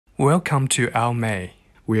Welcome to AOMEI.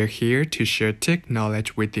 We are here to share tech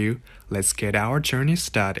knowledge with you. Let's get our journey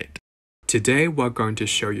started. Today we're going to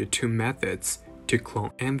show you two methods to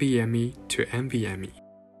clone NVMe to NVMe.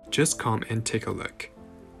 Just come and take a look.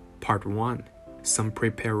 Part 1. Some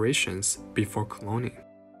preparations before cloning.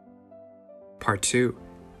 Part 2.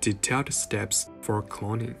 Detailed steps for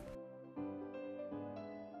cloning.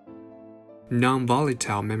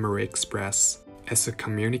 Non-volatile memory express is a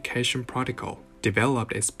communication protocol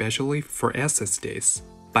developed especially for SSDs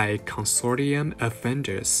by a consortium of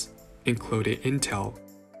vendors including Intel,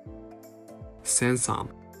 Samsung,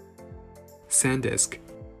 SanDisk,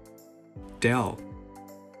 Dell,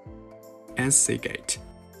 and Seagate.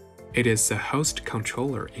 It is a host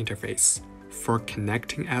controller interface for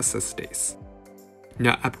connecting SSDs.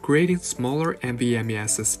 Now, upgrading smaller NVMe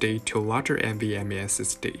SSD to larger NVMe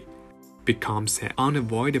SSD becomes an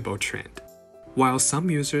unavoidable trend. While some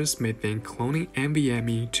users may think cloning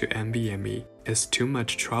NVMe to NVMe is too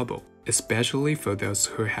much trouble, especially for those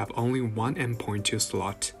who have only one M.2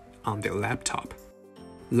 slot on their laptop.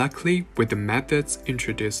 Luckily, with the methods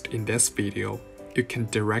introduced in this video, you can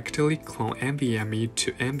directly clone NVMe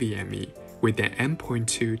to NVMe with an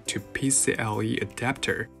M.2 to PCIe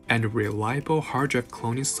adapter and reliable hard drive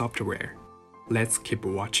cloning software. Let's keep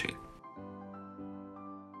watching.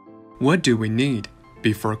 What do we need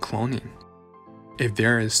before cloning? If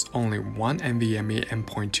there is only one NVMe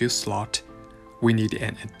M.2 slot, we need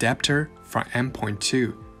an adapter from M.2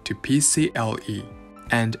 to PCIe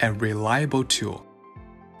and a reliable tool.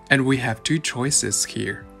 And we have two choices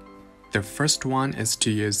here. The first one is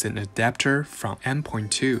to use an adapter from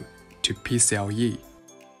M.2 to PCIe.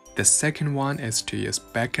 The second one is to use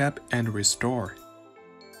backup and restore.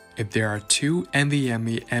 If there are two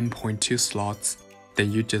NVMe M.2 slots,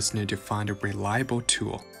 then you just need to find a reliable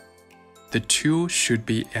tool. The tool should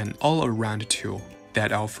be an all-around tool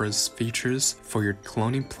that offers features for your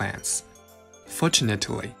cloning plans.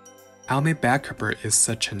 Fortunately, AOMEI Backupper is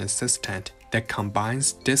such an assistant that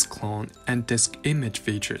combines disk clone and disk image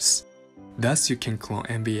features. Thus, you can clone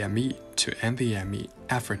NVMe to NVMe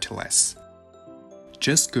effortless.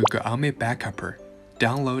 Just Google AOMEI Backupper,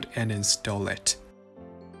 download and install it.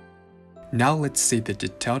 Now let's see the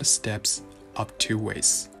detailed steps of two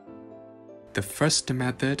ways. The first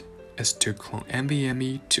method is to clone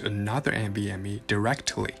NVMe to another NVMe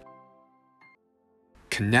directly.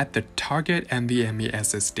 Connect the target NVMe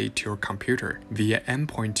SSD to your computer via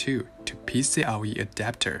M.2 to PCIe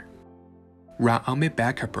adapter. Run AOMEI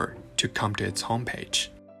Backupper to come to its homepage.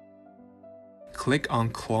 Click on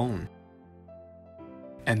Clone,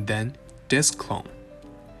 and then Disk Clone.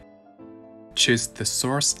 Choose the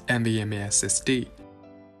source NVMe SSD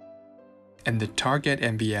and the target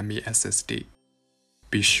NVMe SSD.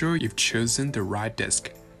 Be sure you've chosen the right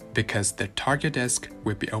disk, because the target disk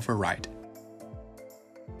will be overridden.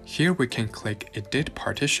 Here we can click Edit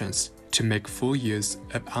Partitions to make full use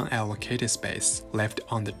of unallocated space left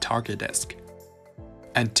on the target disk.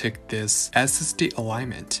 And take this SSD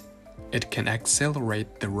Alignment. It can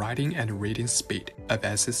accelerate the writing and reading speed of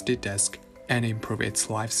SSD disk and improve its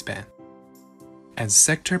lifespan. And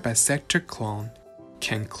sector by sector clone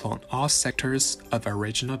can clone all sectors of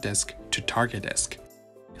original disk to target disk.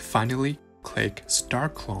 Finally, click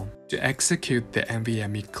Start Clone to execute the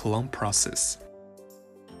NVMe clone process.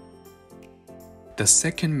 The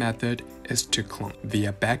second method is to clone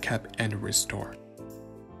via backup and restore.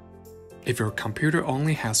 If your computer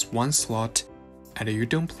only has one slot and you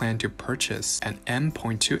don't plan to purchase an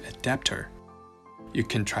M.2 adapter, you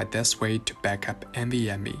can try this way to backup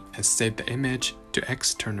NVMe and save the image to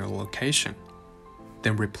external location.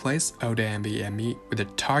 Then replace older NVMe with a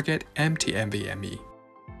target empty NVMe.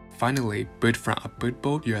 Finally, boot from a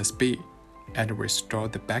bootable USB and restore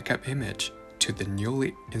the backup image to the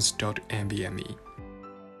newly installed NVMe.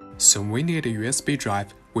 So we need a USB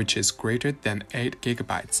drive which is greater than 8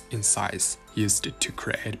 GB in size used to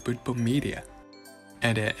create bootable media,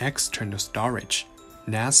 and an external storage,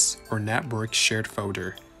 NAS or network shared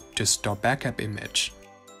folder to store backup image.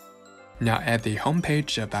 Now at the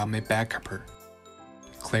homepage of AOMEI Backupper,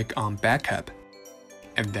 click on Backup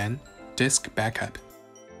and then Disk Backup.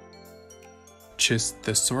 Choose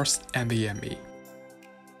the source NVMe.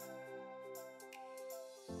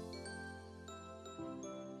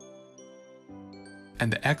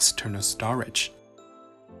 And the external storage.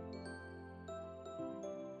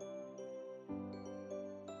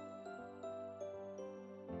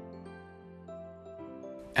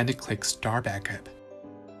 And click Start Backup.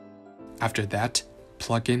 After that,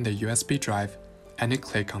 plug in the USB drive and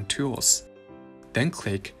click on Tools. Then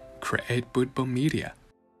click Create Bootable Media.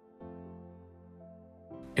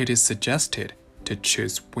 It is suggested to to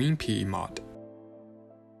choose WinPE mod.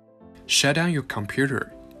 Shut down your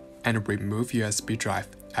computer and remove USB drive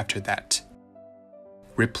after that.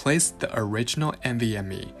 Replace the original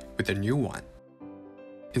NVMe with a new one.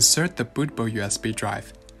 Insert the bootable USB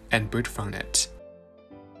drive and boot from it.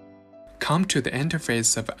 Come to the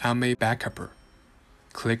interface of AOMEI Backupper.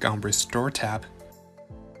 Click on Restore tab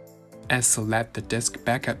and select the disk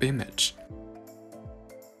backup image.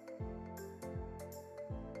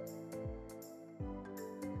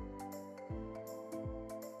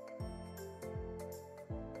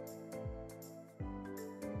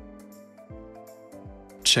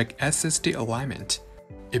 Check SSD alignment.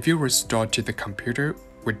 If you restore to the computer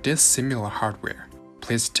with this similar hardware,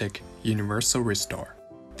 please tick Universal Restore.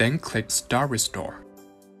 Then click Start Restore.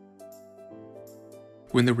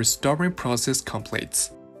 When the restoring process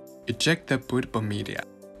completes, eject the bootable media,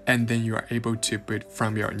 and then you are able to boot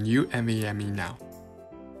from your new NVMe now.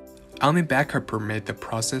 AOMEI Backupper made the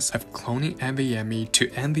process of cloning NVMe to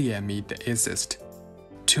NVMe the easiest.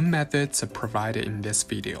 Two methods are provided in this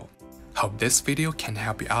video. Hope this video can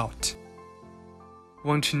help you out.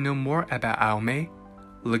 Want to know more about AOMEI?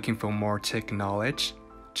 Looking for more tech knowledge?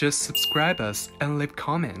 Just subscribe us and leave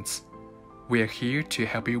comments. We are here to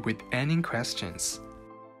help you with any questions.